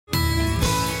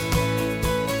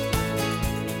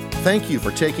Thank you for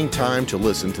taking time to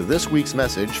listen to this week's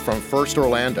message from First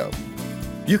Orlando.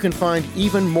 You can find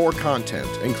even more content,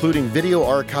 including video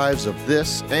archives of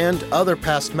this and other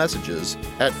past messages,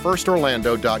 at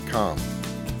firstorlando.com.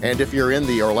 And if you're in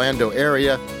the Orlando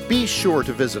area, be sure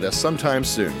to visit us sometime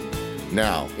soon.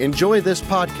 Now, enjoy this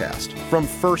podcast from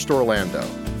First Orlando.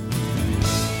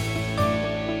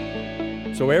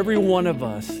 So every one of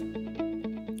us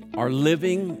are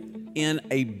living in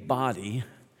a body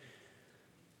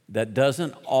that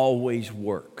doesn't always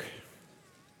work.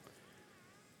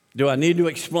 Do I need to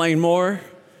explain more?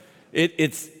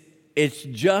 It's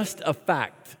just a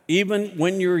fact. Even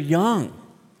when you're young,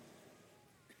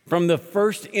 from the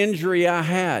first injury I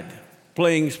had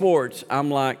playing sports,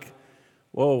 I'm like,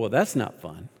 whoa, well, that's not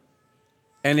fun.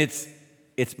 And it's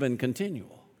been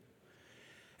continual.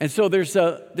 And so there's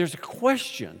a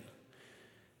question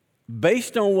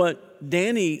based on what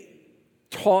Danny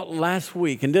taught last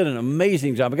week and did an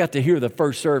amazing job. I got to hear the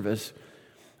first service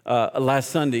last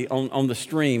Sunday on the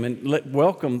stream. And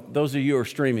welcome those of you who are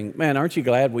streaming. Man, aren't you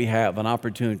glad we have an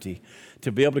opportunity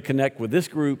to be able to connect with this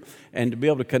group and to be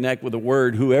able to connect with the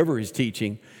Word, whoever is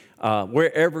teaching,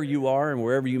 wherever you are and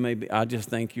wherever you may be. I just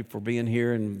thank you for being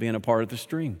here and being a part of the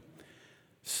stream.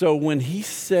 So when he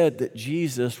said that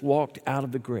Jesus walked out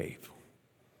of the grave,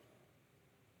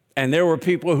 and there were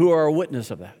people who are a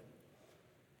witness of that,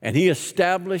 and he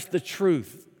established the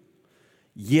truth,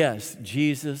 yes,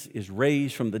 Jesus is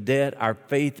raised from the dead. Our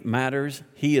faith matters.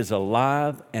 He is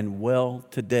alive and well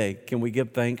today. Can we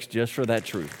give thanks just for that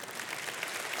truth?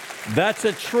 That's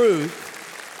a truth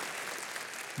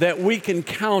that we can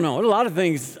count on. A lot of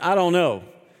things I don't know,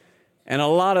 and a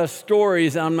lot of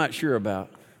stories I'm not sure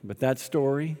about, but that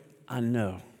story I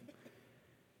know.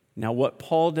 Now, what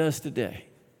Paul does today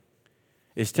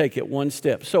is take it one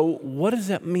step. So what does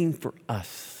that mean for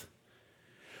us?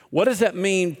 What does that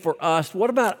mean for us? What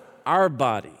about our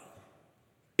body?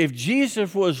 If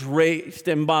Jesus was raised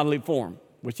in bodily form,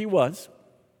 which he was,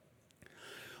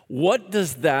 what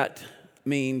does that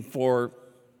mean for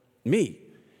me,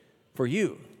 for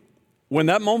you? When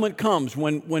that moment comes,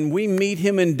 when we meet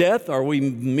him in death or we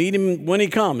meet him when he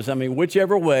comes, I mean,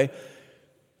 whichever way,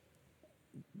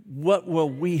 what will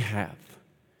we have?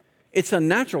 It's a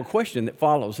natural question that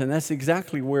follows, and that's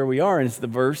exactly where we are, and it's the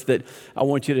verse that I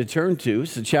want you to turn to.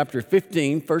 It's in chapter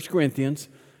 15, 1 Corinthians,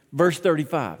 verse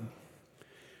 35.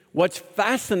 What's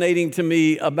fascinating to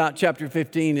me about chapter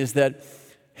 15 is that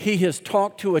he has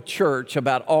talked to a church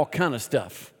about all kind of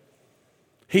stuff.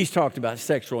 He's talked about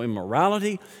sexual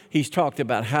immorality. He's talked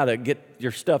about how to get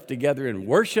your stuff together in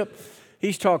worship.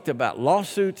 He's talked about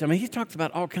lawsuits. I mean, he's talked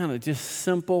about all kind of just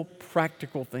simple,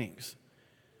 practical things.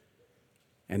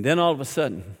 And then all of a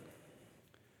sudden,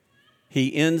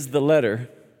 he ends the letter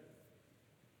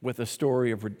with a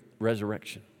story of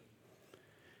resurrection.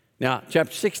 Now,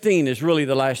 chapter 16 is really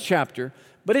the last chapter,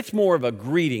 but it's more of a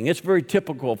greeting. It's very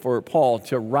typical for Paul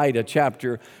to write a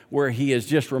chapter where he is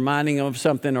just reminding them of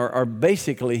something, or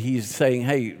basically he's saying,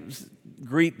 hey,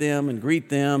 greet them. And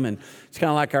it's kind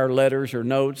of like our letters or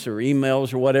notes or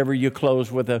emails or whatever. You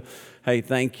close with a, hey,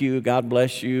 thank you, God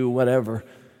bless you, whatever.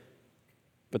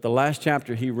 But the last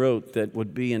chapter he wrote that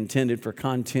would be intended for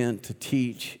content to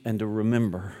teach and to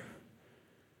remember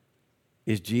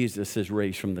is Jesus is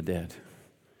raised from the dead.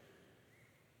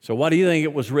 So why do you think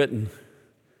it was written?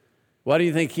 Why do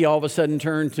you think he all of a sudden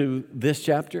turned to this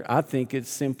chapter? I think it's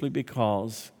simply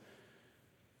because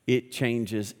it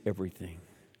changes everything.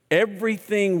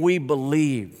 Everything we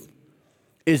believe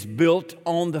is built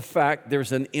on the fact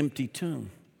there's an empty tomb.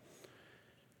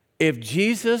 If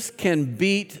Jesus can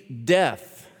beat death,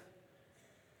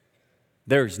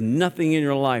 there's nothing in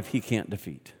your life he can't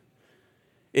defeat.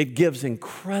 It gives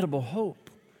incredible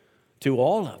hope to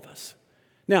all of us.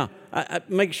 Now, I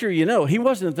make sure you know, he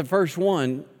wasn't the first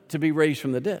one to be raised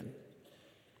from the dead.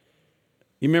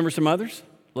 You remember some others?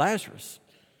 Lazarus,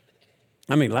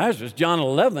 John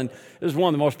 11 is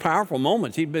one of the most powerful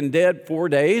moments. He'd been dead 4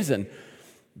 days, and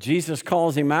Jesus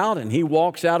calls him out, and he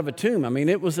walks out of a tomb. I mean,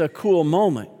 it was a cool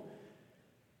moment.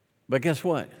 But guess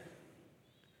what?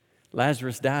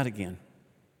 Lazarus died again.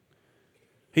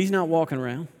 He's not walking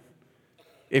around.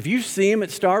 If you see him at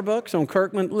Starbucks on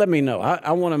Kirkland, let me know.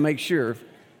 I want to make sure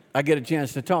I get a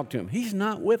chance to talk to him. He's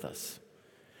not with us.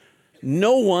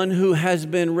 No one who has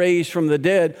been raised from the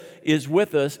dead is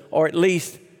with us, or at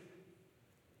least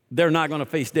they're not going to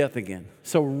face death again.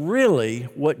 So really,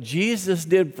 what Jesus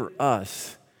did for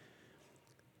us,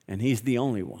 and he's the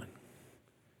only one,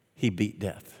 he beat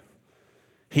death.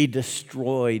 He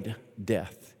destroyed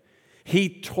death. He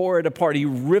tore it apart. He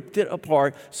ripped it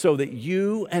apart so that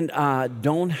you and I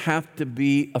don't have to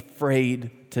be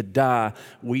afraid to die.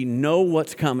 We know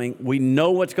what's coming. We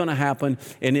know what's going to happen,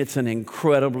 and it's an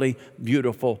incredibly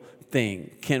beautiful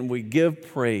thing. Can we give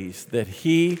praise that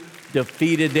He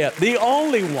defeated death? The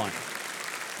only one.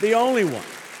 The only one.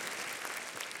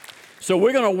 So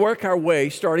we're going to work our way,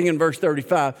 starting in verse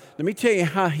 35. Let me tell you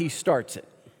how He starts it.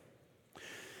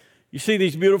 You see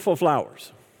these beautiful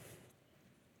flowers.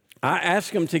 I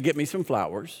asked Him to get me some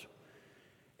flowers,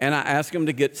 and I asked Him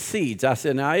to get seeds. I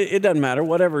said, now, it doesn't matter.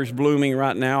 Whatever is blooming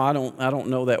right now, I don't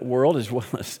know that world as well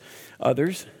as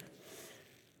others.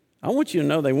 I want you to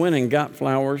know they went and got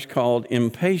flowers called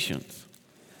impatience.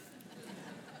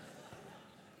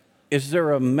 Is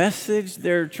there a message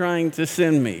they're trying to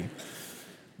send me?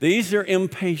 These are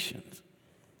impatience.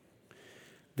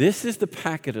 This is the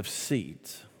packet of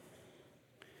seeds.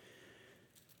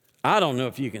 I don't know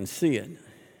if you can see it.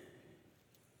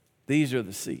 These are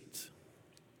the seeds.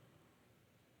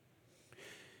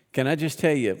 Can I just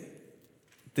tell you,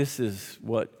 this is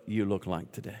what you look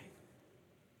like today.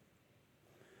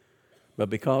 But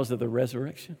because of the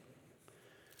resurrection,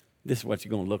 this is what you're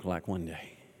going to look like one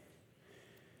day.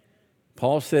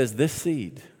 Paul says this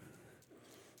seed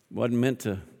wasn't meant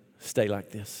to stay like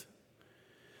this.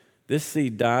 This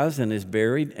seed dies and is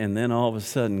buried, and then all of a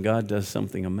sudden God does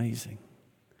something amazing.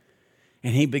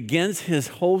 And He begins His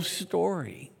whole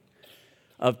story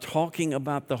of talking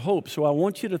about the hope. So I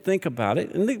want you to think about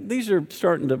it. And these are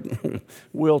starting to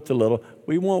wilt a little.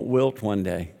 We won't wilt one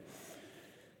day.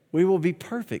 We will be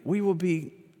perfect. We will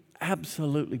be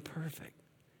absolutely perfect.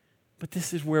 But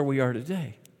this is where we are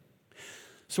today.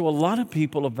 So a lot of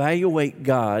people evaluate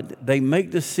God. They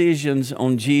make decisions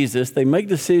on Jesus. They make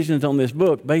decisions on this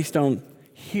book based on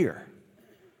here.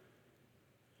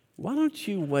 Why don't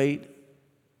you wait?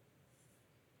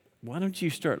 Why don't you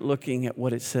start looking at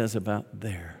what it says about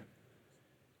there?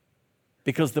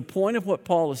 Because the point of what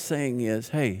Paul is saying is,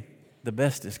 hey, the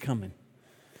best is coming.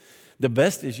 The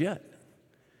best is yet.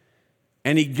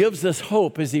 And he gives us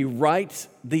hope as he writes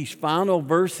these final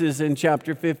verses in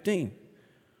chapter 15.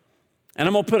 And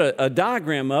I'm going to put a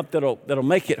diagram up that'll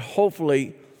make it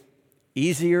hopefully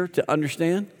easier to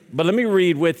understand. But let me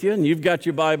read with you, and you've got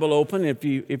your Bible open. If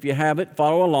you have it,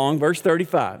 follow along. Verse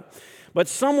 35. But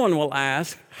someone will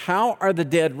ask, how are the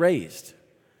dead raised?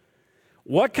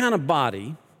 What kind of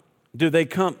body do they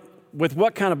come? With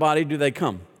what kind of body do they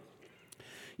come?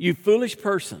 You foolish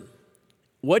person,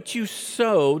 what you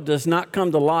sow does not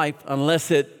come to life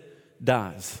unless it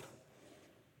dies.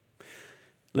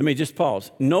 Let me just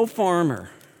pause. No farmer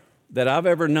that I've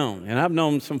ever known, and I've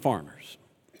known some farmers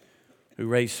who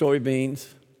raise soybeans,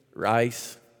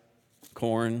 rice,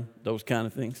 corn, those kind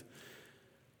of things.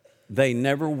 They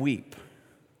never weep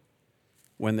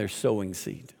when they're sowing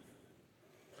seed.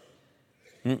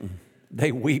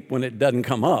 They weep when it doesn't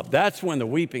come up. That's when the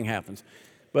weeping happens.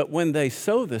 But when they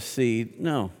sow the seed,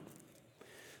 no.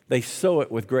 They sow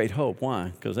it with great hope. Why?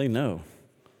 Because they know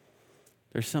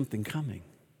there's something coming.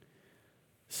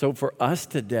 So for us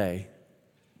today,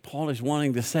 Paul is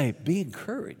wanting to say, be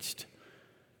encouraged.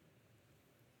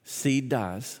 Seed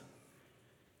dies.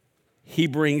 He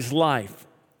brings life.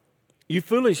 You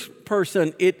foolish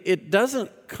person, it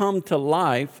doesn't come to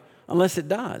life unless it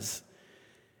dies.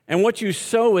 And what you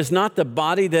sow is not the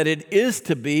body that it is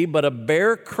to be, but a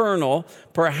bare kernel,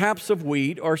 perhaps of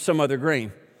wheat or some other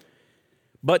grain.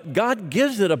 But God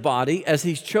gives it a body as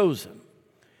He's chosen.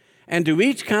 And to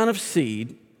each kind of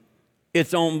seed,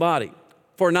 its own body.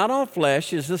 For not all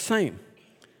flesh is the same.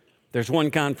 There's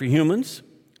one kind for humans,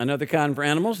 another kind for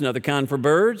animals, another kind for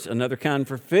birds, another kind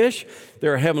for fish.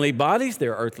 There are heavenly bodies,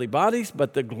 there are earthly bodies,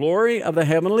 but the glory of the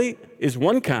heavenly is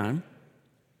one kind,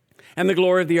 and the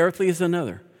glory of the earthly is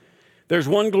another. There's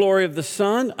one glory of the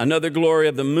sun, another glory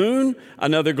of the moon,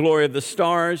 another glory of the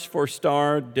stars, for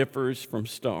star differs from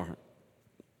star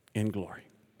in glory.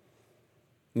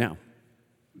 Now,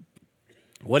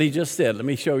 what he just said, let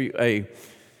me show you a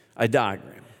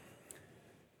diagram.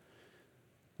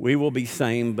 We will be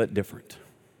same but different.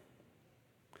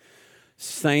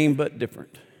 Same but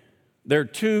different. There are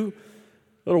two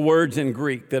little words in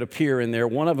Greek that appear in there.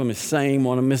 One of them is same,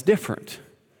 one of them is different.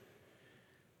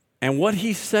 And what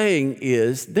he's saying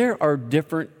is there are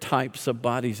different types of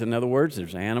bodies. In other words,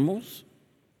 there's animals,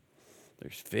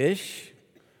 there's fish,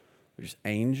 there's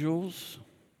angels,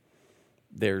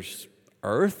 there's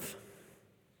earth.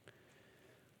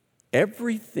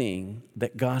 Everything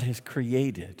that God has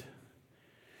created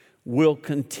will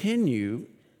continue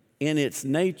in its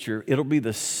nature. It'll be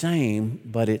the same,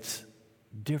 but it's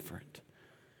different.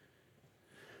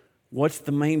 What's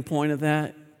the main point of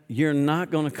that? you're not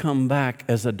going to come back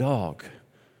as a dog.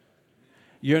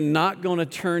 You're not going to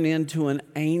turn into an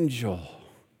angel.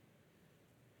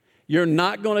 You're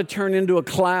not going to turn into a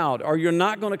cloud, or you're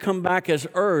not going to come back as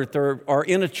earth or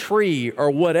in a tree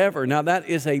or whatever. Now, that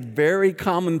is a very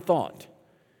common thought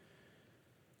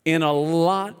in a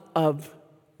lot of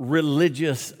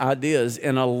religious ideas,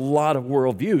 in a lot of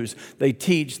worldviews. They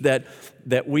teach that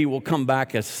we will come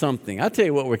back as something. I tell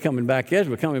you what we're coming back as.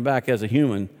 We're coming back as a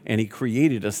human, and He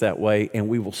created us that way, and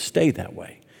we will stay that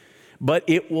way. But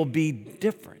it will be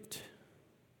different.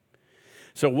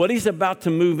 So what He's about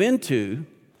to move into,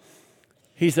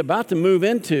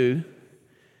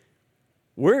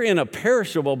 we're in a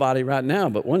perishable body right now,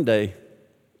 but one day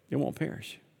it won't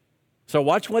perish. So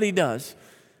watch what He does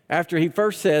after He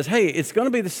first says, hey, it's going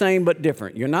to be the same but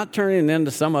different. You're not turning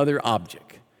into some other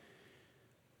object.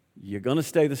 You're going to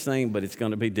stay the same, but it's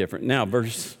going to be different. Now,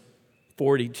 verse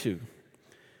 42.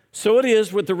 So it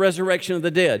is with the resurrection of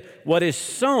the dead. What is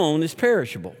sown is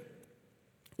perishable.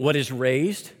 What is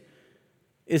raised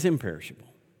is imperishable.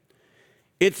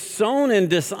 It's sown in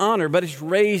dishonor, but it's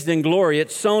raised in glory.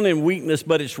 It's sown in weakness,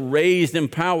 but it's raised in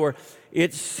power.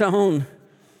 It's sown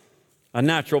a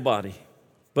natural body,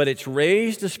 but it's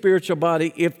raised a spiritual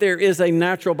body. If there is a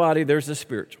natural body, there's a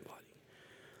spiritual body.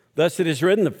 Thus it is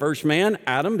written, the first man,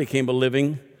 Adam, became a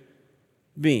living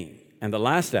being, and the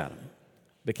last Adam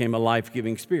became a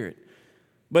life-giving spirit.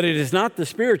 But it is not the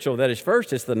spiritual that is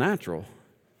first, it's the natural,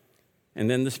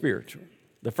 and then the spiritual.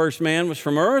 The first man was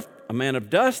from earth, a man of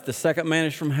dust. The second man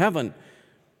is from heaven,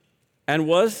 and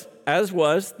was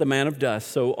the man of dust,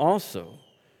 so also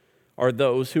are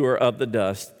those who are of the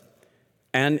dust.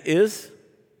 And as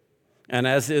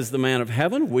is the man of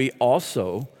heaven, we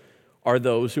also are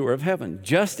those who are of heaven.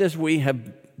 Just as we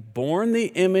have borne the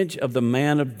image of the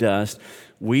man of dust,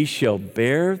 we shall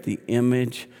bear the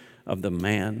image of the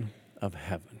man of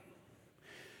heaven.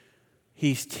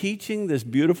 He's teaching this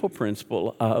beautiful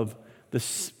principle of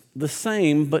the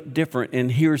same but different, and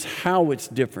here's how it's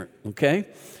different, okay?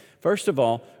 First of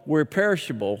all, we're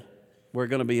perishable, we're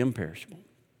going to be imperishable.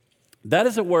 That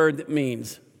is a word that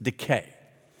means decay.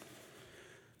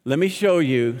 Let me show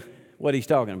you what he's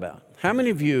talking about. How many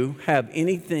of you have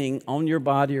anything on your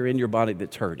body or in your body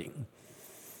that's hurting?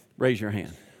 Raise your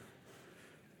hand.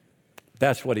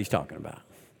 That's what he's talking about.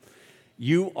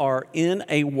 You are in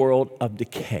a world of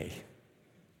decay.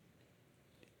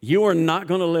 You are not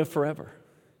going to live forever.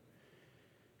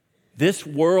 This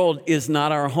world is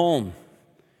not our home.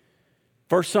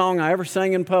 First song I ever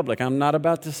sang in public. I'm not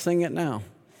about to sing it now.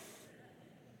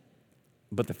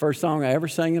 But the first song I ever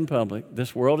sang in public,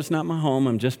 this world is not my home,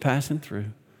 I'm just passing through.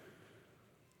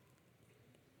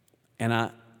 And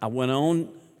I went on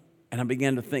and I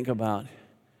began to think about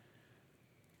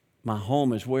my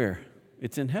home is where?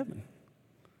 It's in heaven.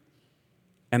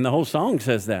 And the whole song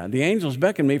says that. The angels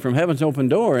beckon me from heaven's open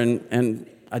door, and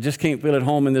I just can't feel at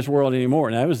home in this world anymore.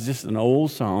 And that was just an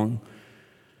old song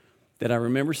that I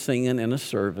remember singing in a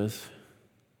service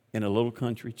in a little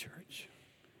country church.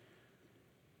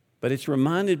 But it's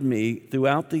reminded me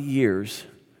throughout the years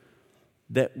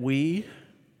that we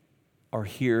are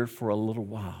here for a little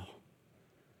while,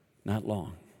 not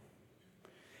long.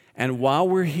 And while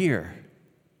we're here,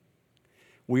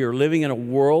 we are living in a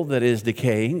world that is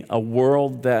decaying, a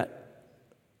world that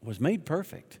was made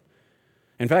perfect.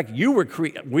 In fact,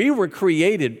 we were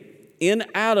created in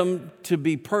Adam to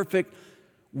be perfect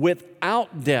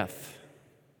without death.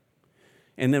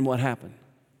 And then what happened?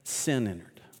 Sin entered.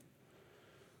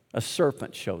 A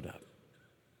serpent showed up.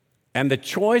 And the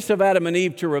choice of Adam and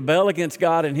Eve to rebel against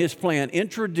God and His plan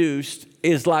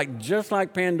just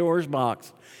like Pandora's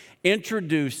box,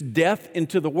 introduced death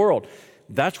into the world.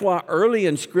 That's why early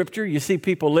in Scripture you see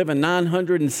people living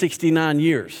 969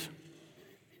 years.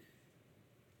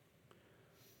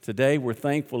 Today we're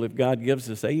thankful if God gives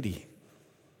us 80.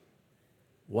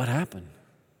 What happened?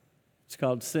 It's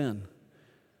called sin.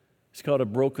 It's called a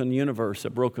broken universe, a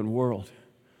broken world.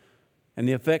 And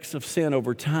the effects of sin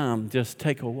over time just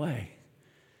take away.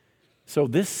 So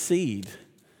this seed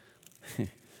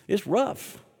is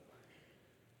rough.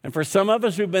 And for some of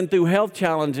us who've been through health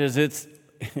challenges,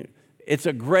 it's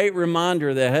a great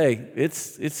reminder that, hey,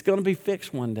 it's going to be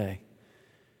fixed one day.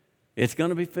 It's going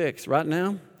to be fixed. Right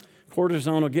now,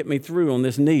 cortisone will get me through on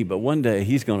this knee, but one day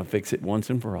He's going to fix it once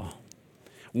and for all.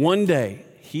 One day,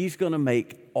 He's going to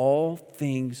make all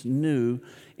things new,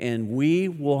 and we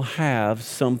will have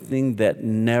something that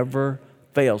never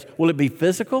fails. Will it be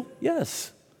physical?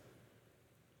 Yes.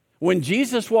 When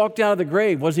Jesus walked out of the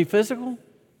grave, was He physical?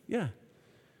 Yeah.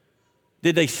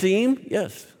 Did they see Him?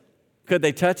 Yes. Could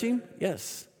they touch Him?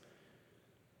 Yes.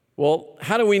 Well,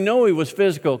 how do we know he was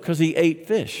physical? Because he ate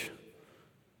fish.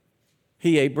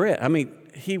 He ate bread. I mean,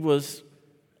 he was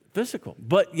physical,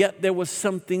 but yet there was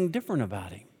something different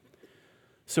about him.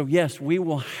 So yes, we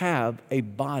will have a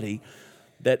body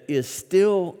that is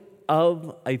still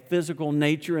of a physical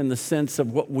nature in the sense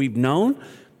of what we've known,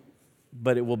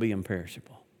 but it will be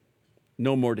imperishable.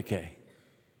 No more decay.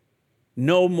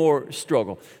 No more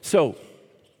struggle. So,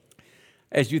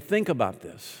 as you think about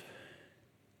this,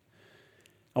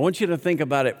 I want you to think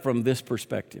about it from this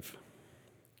perspective.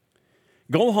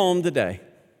 Go home today,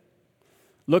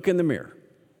 look in the mirror,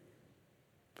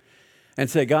 and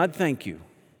say, God, thank you,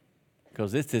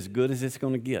 because it's as good as it's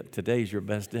going to get. Today's your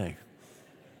best day.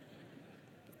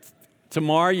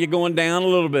 Tomorrow, you're going down a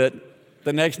little bit.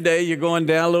 The next day, you're going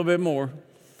down a little bit more.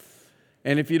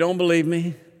 And if you don't believe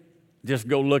me, just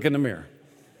go look in the mirror.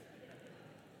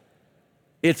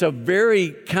 It's a very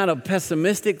kind of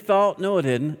pessimistic thought. No, it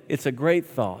isn't. It's a great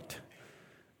thought.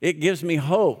 It gives me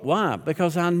hope. Why?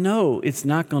 Because I know it's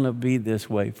not going to be this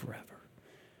way forever.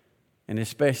 And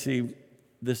especially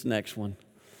this next one,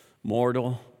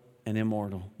 mortal and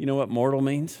immortal. You know what mortal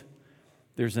means?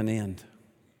 There's an end.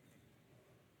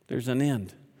 There's an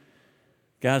end.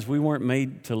 Guys, we weren't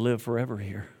made to live forever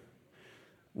here.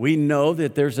 We know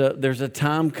that there's a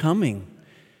time coming.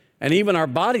 And even our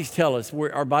bodies tell us,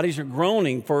 our bodies are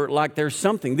groaning for like there's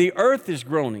something. The earth is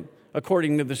groaning,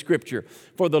 according to the scripture,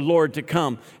 for the Lord to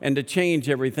come and to change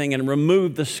everything and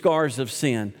remove the scars of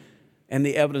sin and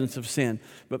the evidence of sin.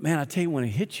 But man, I tell you, when it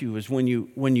hits you is when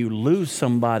you lose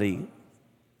somebody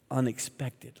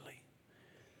unexpectedly.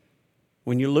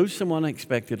 When you lose someone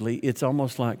unexpectedly, it's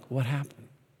almost like, what happened?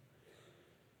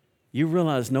 You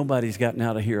realize nobody's gotten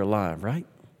out of here alive, right?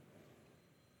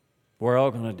 We're all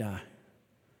going to die.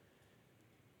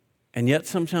 And yet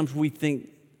sometimes we think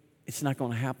it's not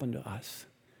going to happen to us.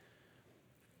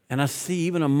 And I see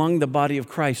even among the body of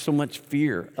Christ so much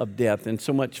fear of death and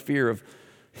so much fear of,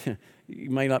 you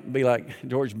may not be like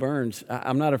George Burns,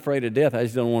 I'm not afraid of death, I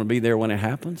just don't want to be there when it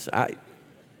happens.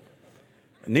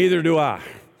 Neither do I,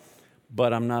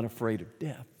 but I'm not afraid of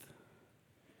death.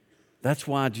 That's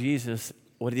why Jesus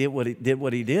did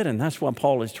what he did, and that's what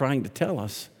Paul is trying to tell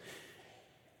us.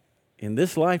 In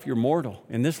this life, you're mortal.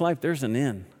 In this life, there's an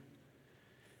end.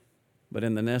 But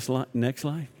in the next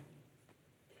life,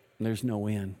 there's no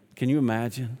end. Can you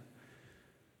imagine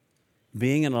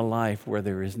being in a life where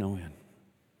there is no end?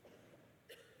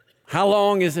 How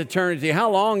long is eternity? How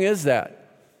long is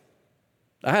that?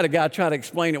 I had a guy try to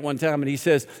explain it one time, and he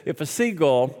says, if a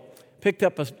seagull picked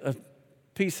up a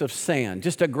piece of sand,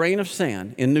 just a grain of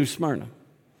sand in New Smyrna,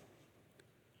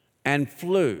 and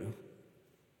flew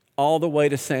all the way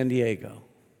to San Diego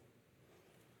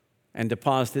and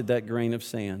deposited that grain of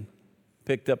sand,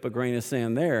 picked up a grain of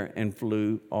sand there and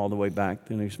flew all the way back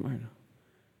to New Smyrna.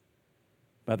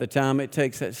 By the time it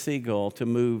takes that seagull to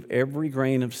move every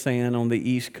grain of sand on the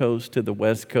East Coast to the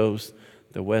West Coast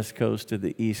to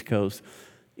the East Coast,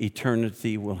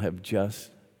 eternity will have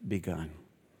just begun.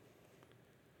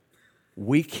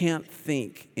 We can't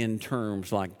think in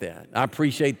terms like that. I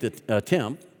appreciate the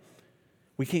attempt.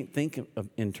 We can't think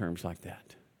in terms like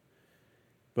that.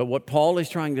 But what Paul is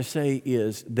trying to say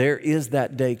is there is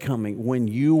that day coming when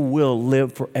you will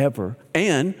live forever,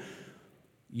 and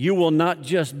you will not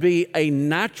just be a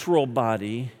natural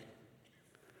body,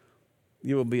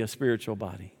 you will be a spiritual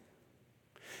body.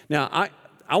 Now,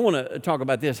 I want to talk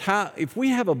about this. If we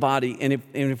have a body and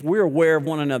if we're aware of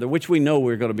one another, which we know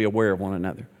we're going to be aware of one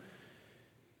another,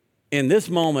 in this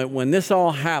moment when this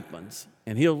all happens,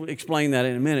 and he'll explain that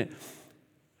in a minute,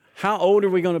 how old are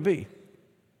we going to be?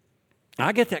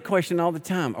 I get that question all the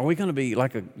time. Are we going to be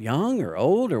like a young or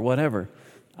old or whatever?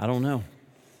 I don't know.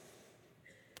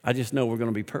 I just know we're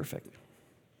going to be perfect.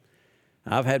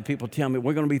 I've had people tell me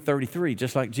we're going to be 33,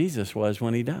 just like Jesus was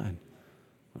when he died.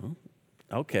 Well,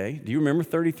 okay. Do you remember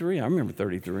 33? I remember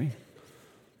 33.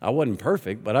 I wasn't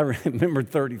perfect, but I remember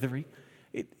 33.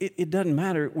 It doesn't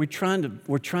matter. We're trying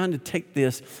to take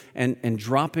this and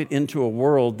drop it into a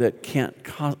world that can't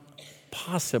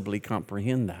possibly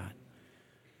comprehend that.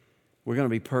 We're going to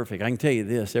be perfect. I can tell you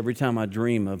this, every time I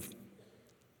dream of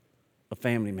a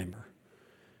family member,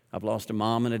 I've lost a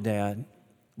mom and a dad,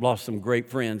 lost some great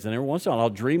friends, and every once in a while I'll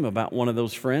dream about one of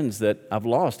those friends that I've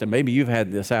lost, and maybe you've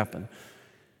had this happen.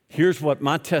 Here's what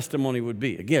my testimony would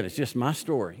be. Again, it's just my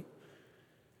story.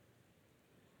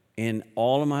 In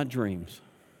all of my dreams,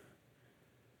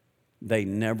 they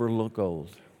never look old.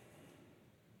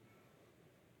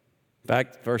 In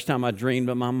fact, the first time I dreamed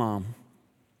of my mom,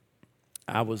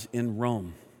 I was in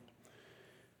Rome,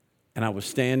 and I was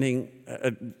standing,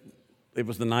 it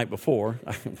was the night before,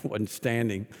 I wasn't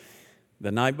standing,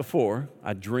 The night before,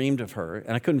 I dreamed of her,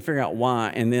 and I couldn't figure out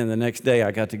why, and then the next day I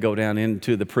got to go down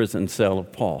into the prison cell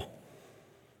of Paul.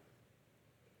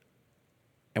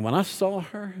 And when I saw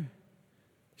her,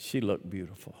 she looked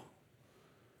beautiful.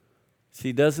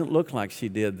 She doesn't look like she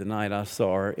did the night I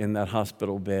saw her in that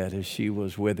hospital bed as she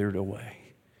was withered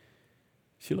away.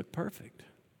 She looked perfect.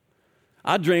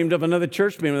 I dreamed of another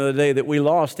church meeting the other day that we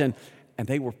lost, and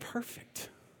they were perfect.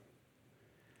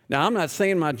 Now, I'm not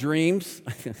saying my dreams,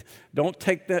 don't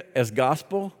take that as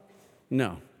gospel.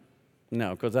 No,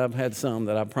 because I've had some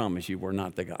that I promise you were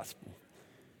not the gospel.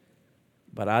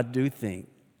 But I do think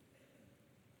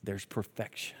there's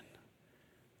perfection.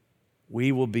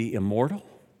 We will be immortal.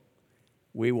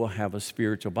 We will have a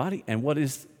spiritual body. And what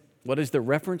is the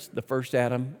reference? The first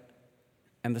Adam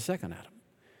and the second Adam.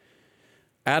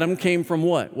 Adam came from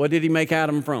what? What did he make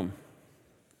Adam from?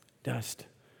 Dust.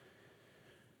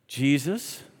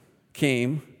 Jesus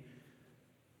came,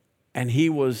 and he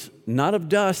was not of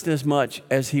dust as much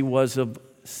as he was of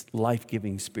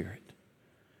life-giving spirit.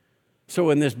 So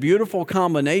in this beautiful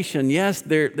combination, yes,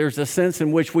 there's a sense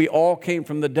in which we all came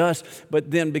from the dust,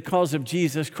 but then because of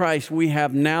Jesus Christ, we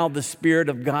have now the Spirit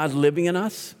of God living in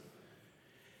us.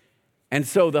 And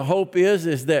so the hope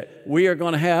is that we are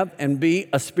going to have and be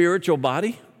a spiritual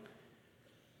body.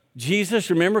 Jesus,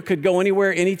 remember, could go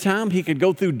anywhere, anytime. He could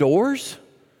go through doors.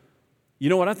 You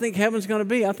know what I think heaven's going to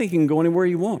be? I think you can go anywhere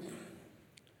you want.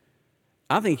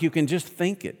 I think you can just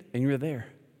think it, and you're there.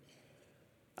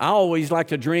 I always like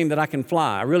to dream that I can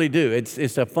fly. I really do.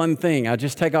 It's a fun thing. I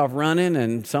just take off running,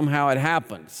 and somehow it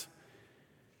happens.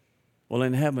 Well,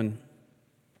 in heaven,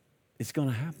 it's going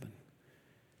to happen.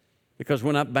 Because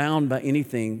we're not bound by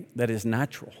anything that is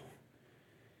natural.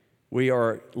 We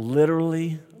are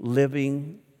literally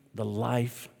living the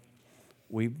life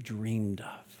we've dreamed of.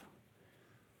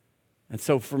 And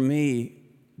so for me,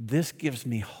 this gives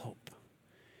me hope.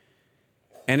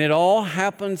 And it all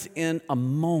happens in a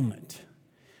moment.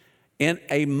 In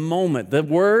a moment.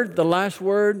 The last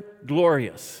word,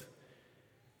 glorious.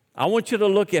 I want you to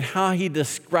look at how he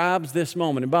describes this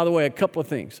moment. And by the way, a couple of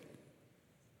things.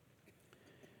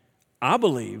 I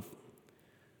believe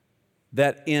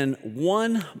that in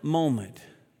one moment,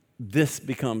 this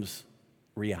becomes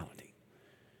reality.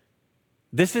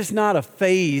 This is not a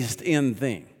phased in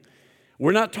thing.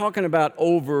 We're not talking about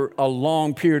over a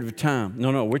long period of time.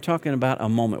 No, we're talking about a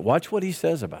moment. Watch what he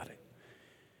says about it.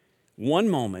 One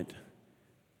moment,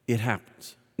 it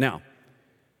happens. Now,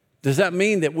 does that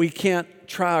mean that we can't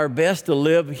try our best to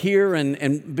live here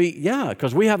and be? Yeah,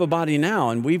 because we have a body now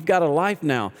and we've got a life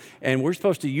now and we're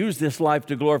supposed to use this life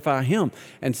to glorify him.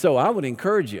 And so I would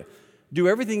encourage you, do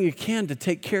everything you can to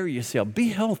take care of yourself. Be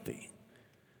healthy.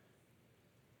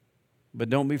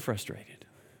 But don't be frustrated.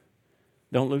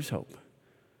 Don't lose hope.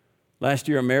 Last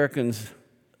year, Americans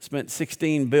spent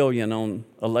 $16 billion on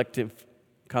elective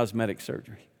cosmetic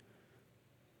surgery.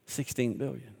 $16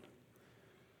 billion.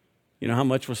 You know how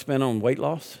much was spent on weight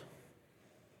loss?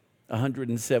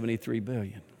 $173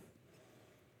 billion.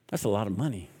 That's a lot of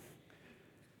money.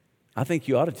 I think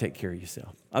you ought to take care of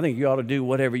yourself. I think you ought to do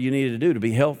whatever you need to do to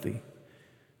be healthy.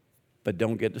 But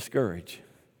don't get discouraged.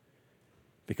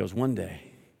 Because one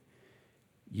day,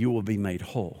 you will be made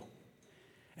whole.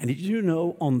 And did you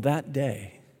know on that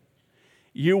day,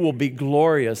 you will be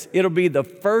glorious. It'll be the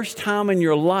first time in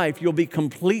your life you'll be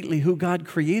completely who God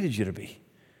created you to be.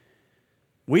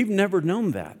 We've never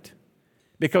known that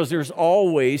because there's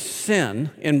always sin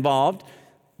involved,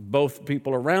 both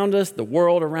people around us, the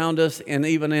world around us, and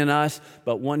even in us.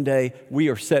 But one day we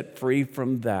are set free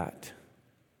from that.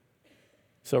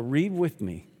 So read with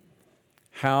me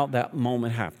how that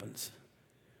moment happens.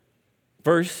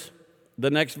 The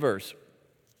next verse.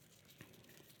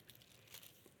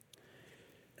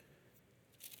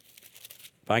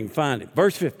 If I can find it.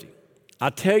 Verse 50.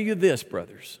 I tell you this,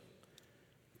 brothers.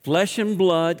 Flesh and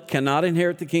blood cannot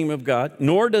inherit the kingdom of God,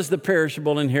 nor does the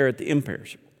perishable inherit the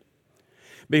imperishable.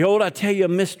 Behold, I tell you a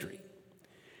mystery.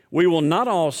 We will not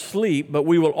all sleep, but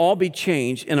we will all be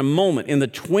changed in a moment, in the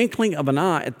twinkling of an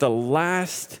eye, at the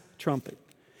last trumpet.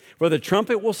 For the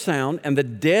trumpet will sound, and the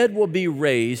dead will be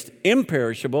raised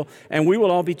imperishable, and we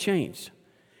will all be changed.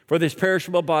 For this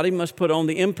perishable body must put on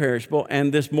the imperishable,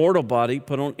 and this mortal body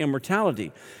put on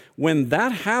immortality. When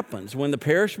that happens, when the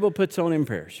perishable puts on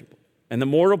imperishable, and the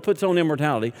mortal puts on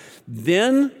immortality,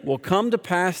 then will come to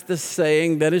pass the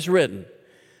saying that is written,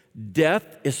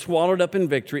 death is swallowed up in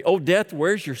victory. Oh, death,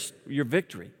 where's your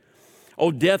victory? Oh,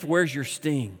 death, where's your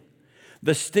sting?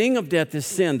 The sting of death is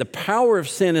sin. The power of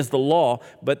sin is the law.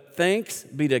 But thanks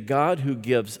be to God who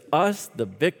gives us the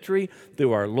victory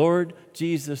through our Lord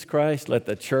Jesus Christ. Let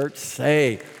the church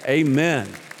say amen.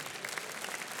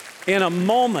 In a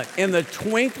moment, in the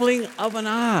twinkling of an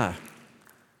eye,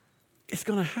 it's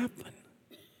going to happen.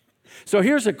 So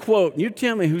here's a quote, and you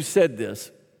tell me who said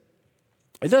this.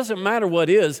 It doesn't matter what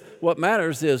is, what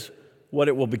matters is what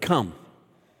it will become.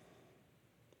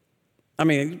 I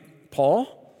mean, Paul,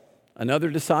 another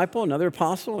disciple, another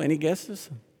apostle, any guesses?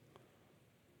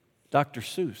 Dr.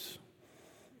 Seuss.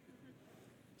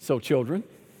 So children,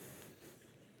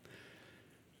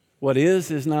 what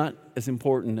is not as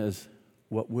important as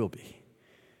what will be.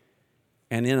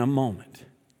 And in a moment,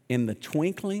 in the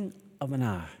twinkling of an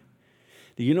eye.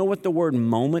 Do you know what the word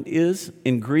moment is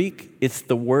in Greek? It's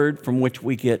the word from which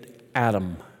we get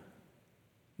atom.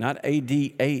 Not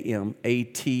A-D-A-M,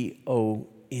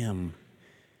 A-T-O-M.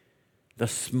 The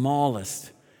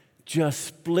smallest, just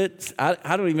splits.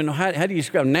 I don't even know, how do you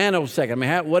describe nanosecond? I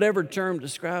mean, whatever term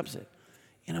describes it.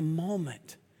 In a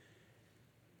moment,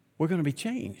 we're going to be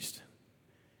changed.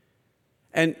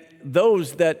 And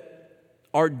those that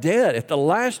are dead at the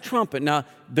last trumpet. Now,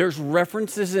 there's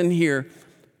references in here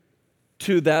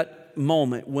to that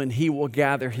moment when he will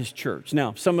gather his church.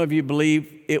 Now, some of you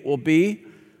believe it will be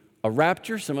a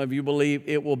rapture. Some of you believe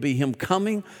it will be him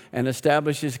coming and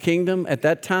establish his kingdom at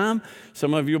that time.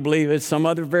 Some of you believe it's some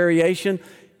other variation.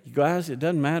 You guys, it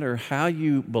doesn't matter how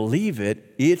you believe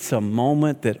it. It's a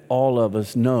moment that all of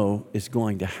us know is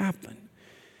going to happen.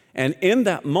 And in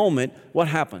that moment, what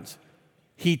happens?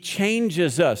 He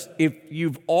changes us. If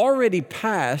you've already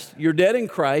passed, you're dead in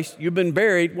Christ, you've been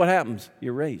buried, what happens?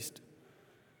 You're raised.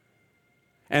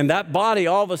 And that body,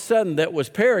 all of a sudden, that was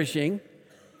perishing,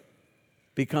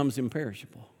 becomes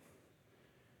imperishable.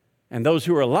 And those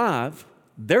who are alive,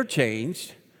 they're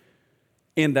changed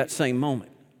in that same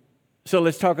moment. So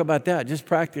let's talk about that, just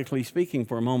practically speaking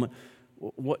for a moment.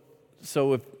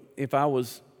 So if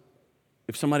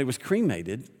somebody was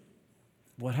cremated,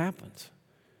 what happens?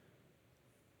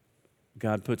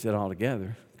 God puts it all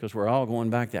together because we're all going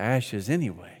back to ashes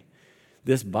anyway.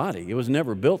 This body, it was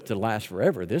never built to last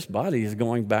forever. This body is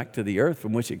going back to the earth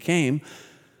from which it came,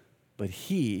 but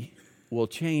he will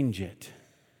change it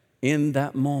in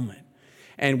that moment.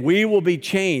 And we will be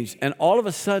changed. And all of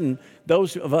a sudden,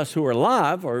 those of us who are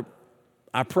alive, or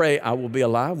I pray I will be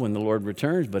alive when the Lord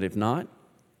returns, but if not,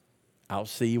 I'll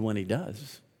see you when he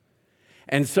does.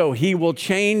 And so he will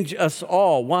change us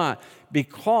all. Why?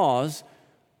 Because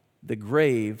the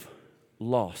grave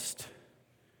lost.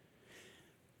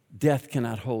 Death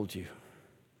cannot hold you.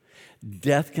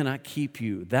 Death cannot keep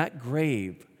you. That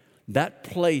grave, that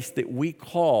place that we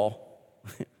call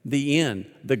the end,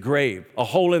 the grave, a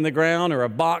hole in the ground or a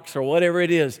box or whatever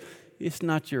it is, it's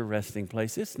not your resting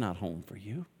place. It's not home for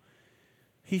you.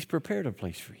 He's prepared a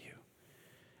place for you.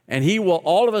 And he will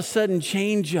all of a sudden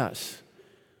change us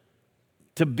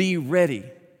to be ready,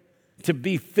 to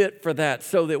be fit for that,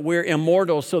 so that we're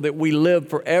immortal, so that we live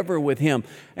forever with him.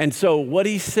 And so what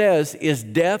he says is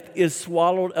death is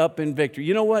swallowed up in victory.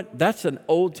 You know what? That's an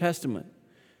Old Testament.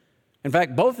 In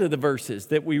fact, both of the verses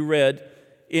that we read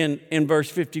in verse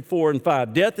 54 and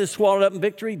 5. Death is swallowed up in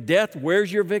victory. Death,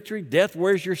 where's your victory? Death,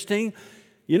 where's your sting?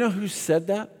 You know who said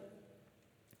that?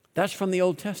 That's from the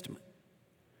Old Testament.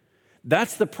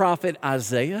 That's the prophet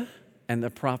Isaiah and the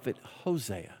prophet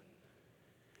Hosea.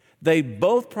 They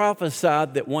both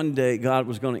prophesied that one day God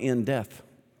was going to end death.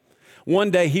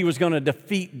 One day he was going to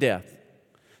defeat death.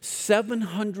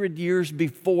 700 years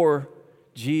before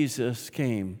Jesus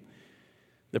came,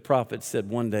 the prophet said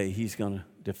one day he's going to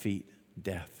defeat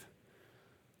death.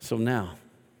 So now,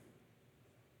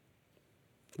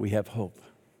 we have hope.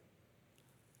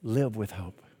 Live with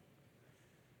hope.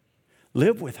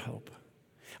 Live with hope.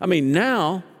 I mean,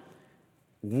 now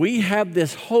we have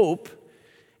this hope,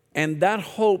 and that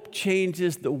hope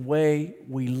changes the way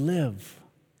we live.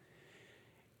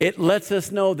 It lets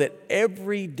us know that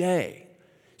every day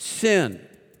sin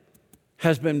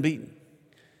has been beaten.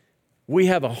 We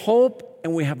have a hope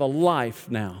and we have a life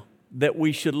now that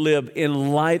we should live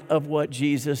in light of what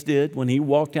Jesus did when he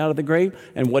walked out of the grave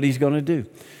and what he's going to do.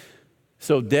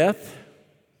 So death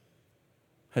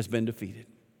has been defeated.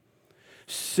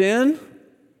 Sin,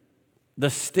 the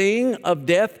sting of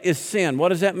death is sin. What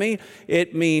does that mean?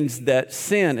 It means that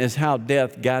sin is how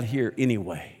death got here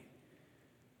anyway.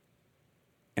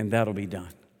 And that'll be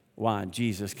done. Why?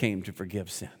 Jesus came to forgive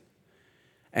sin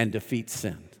and defeat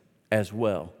sin as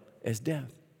well as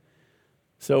death.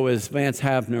 So as Vance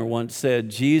Havner once said,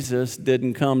 Jesus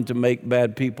didn't come to make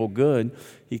bad people good.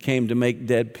 He came to make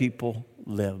dead people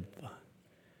live.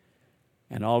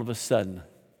 And all of a sudden,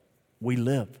 we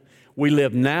live. We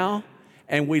live now,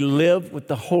 and we live with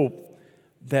the hope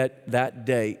that that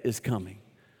day is coming.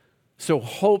 So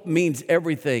hope means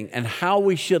everything, and how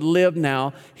we should live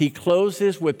now. He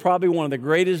closes with probably one of the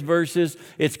greatest verses.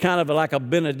 It's kind of like a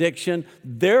benediction.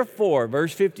 Therefore,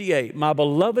 verse 58, my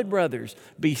beloved brothers,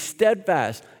 be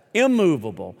steadfast,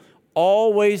 immovable,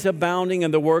 always abounding in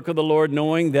the work of the Lord,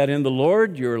 knowing that in the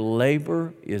Lord your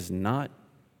labor is not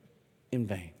in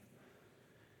vain.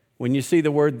 When you see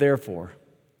the word therefore,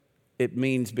 it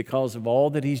means because of all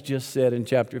that he's just said in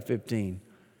chapter 15,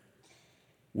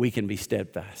 we can be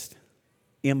steadfast.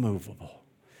 Immovable.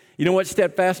 You know what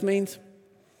steadfast means?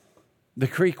 The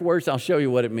Greek words, I'll show you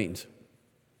what it means.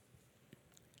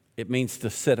 It means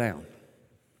to sit down.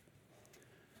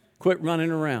 Quit running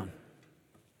around.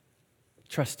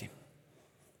 Trust him.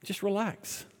 Just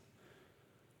relax.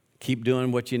 Keep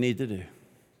doing what you need to do.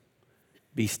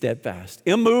 Be steadfast.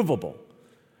 Immovable.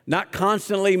 Not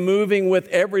constantly moving with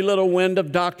every little wind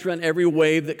of doctrine, every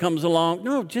wave that comes along.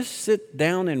 No, just sit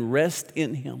down and rest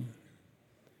in him.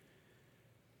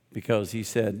 Because he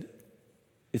said,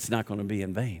 it's not going to be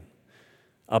in vain.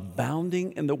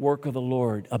 Abounding in the work of the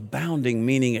Lord. Abounding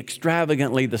meaning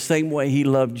extravagantly the same way he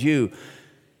loved you.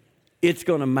 It's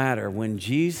going to matter when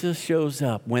Jesus shows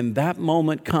up, when that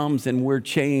moment comes and we're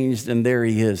changed and there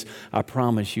he is. I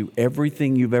promise you,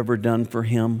 everything you've ever done for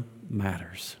him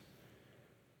matters.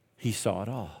 He saw it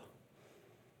all.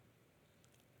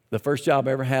 The first job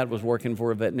I ever had was working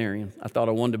for a veterinarian. I thought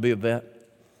I wanted to be a vet.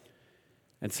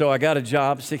 And so I got a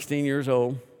job, 16 years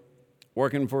old,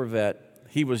 working for a vet.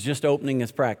 He was just opening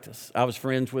his practice. I was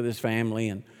friends with his family,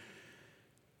 and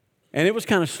it was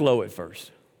kind of slow at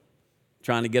first,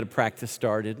 trying to get a practice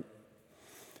started.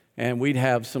 And we'd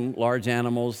have some large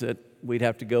animals that we'd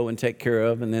have to go and take care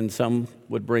of, and then some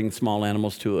would bring small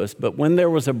animals to us. But when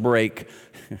there was a break,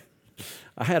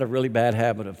 I had a really bad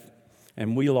habit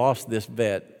and we lost this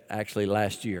vet actually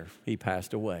last year. He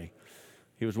passed away.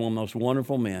 He was one of the most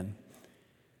wonderful men.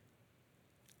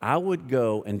 I would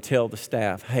go and tell the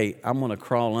staff, hey, I'm going to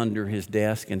crawl under his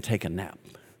desk and take a nap.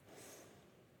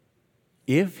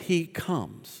 If he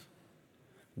comes,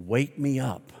 wake me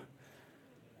up.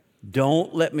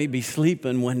 Don't let me be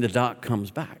sleeping when the doc comes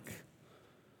back.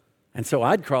 And so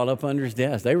I'd crawl up under his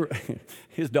desk.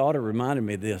 His daughter reminded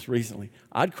me of this recently.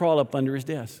 I'd crawl up under his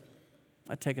desk.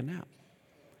 I'd take a nap.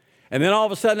 And then all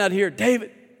of a sudden I'd hear,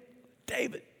 David,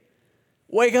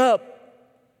 wake up.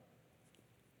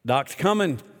 Doc's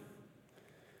coming.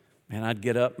 Man, I'd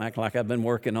get up and act like I'd been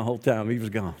working the whole time. He was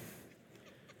gone.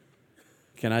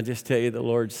 Can I just tell you, the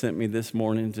Lord sent me this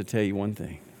morning to tell you one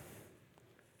thing.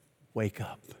 Wake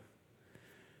up.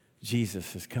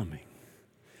 Jesus is coming.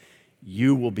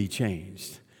 You will be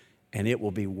changed, and it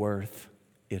will be worth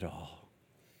it all.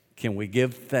 Can we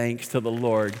give thanks to the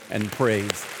Lord and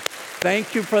praise?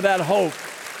 Thank you for that hope.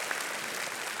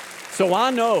 So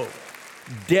I know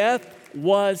death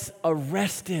was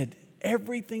arrested.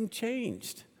 Everything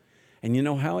changed. And you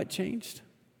know how it changed?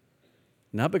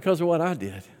 Not because of what I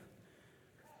did.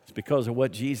 It's because of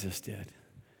what Jesus did.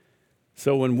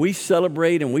 So when we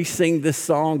celebrate and we sing this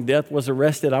song, Death Was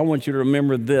Arrested, I want you to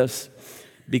remember this.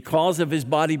 Because of his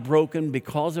body broken,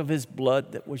 because of his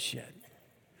blood that was shed,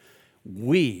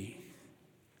 we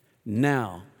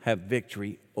now have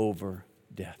victory over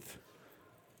death.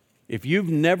 If you've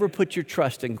never put your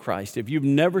trust in Christ, if you've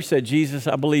never said, Jesus,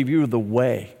 I believe you're the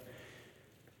way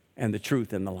and the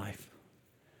truth and the life.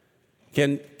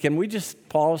 Can we just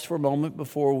pause for a moment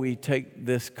before we take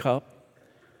this cup?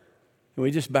 Can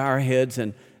we just bow our heads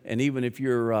and even if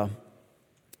you're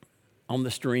on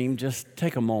the stream, just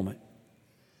take a moment.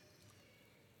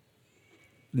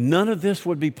 None of this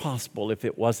would be possible if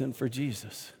it wasn't for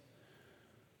Jesus.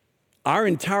 Our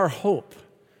entire hope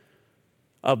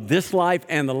of this life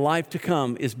and the life to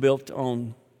come is built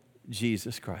on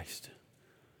Jesus Christ.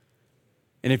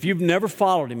 And if you've never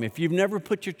followed him, if you've never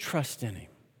put your trust in him,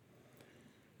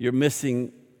 you're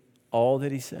missing all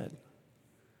that he said.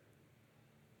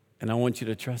 And I want you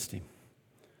to trust him.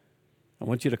 I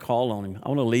want you to call on him. I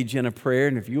want to lead you in a prayer.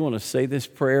 And if you want to say this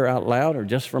prayer out loud or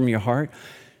just from your heart,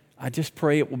 I just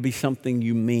pray it will be something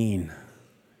you mean.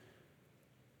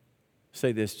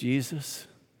 Say this, Jesus,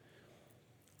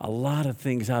 a lot of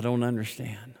things I don't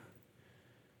understand.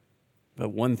 But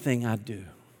one thing I do.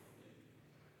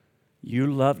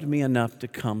 You loved me enough to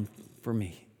come for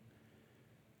me.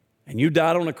 And you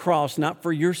died on a cross, not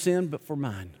for your sin, but for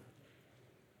mine.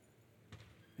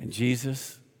 And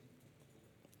Jesus,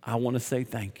 I want to say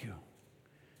thank you.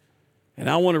 And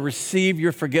I want to receive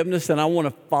your forgiveness, and I want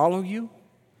to follow you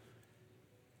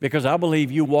because I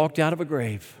believe you walked out of a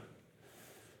grave.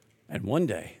 And one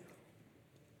day,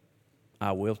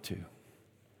 I will too.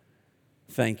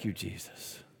 Thank you,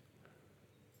 Jesus.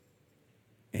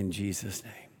 In Jesus'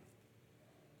 name,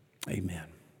 Amen.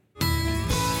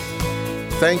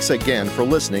 Thanks again for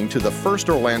listening to the First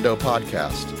Orlando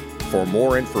podcast. For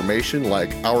more information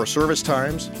like our service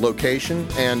times, location,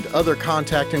 and other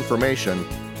contact information,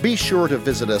 be sure to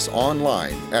visit us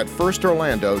online at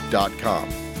firstorlando.com.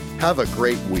 Have a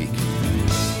great week.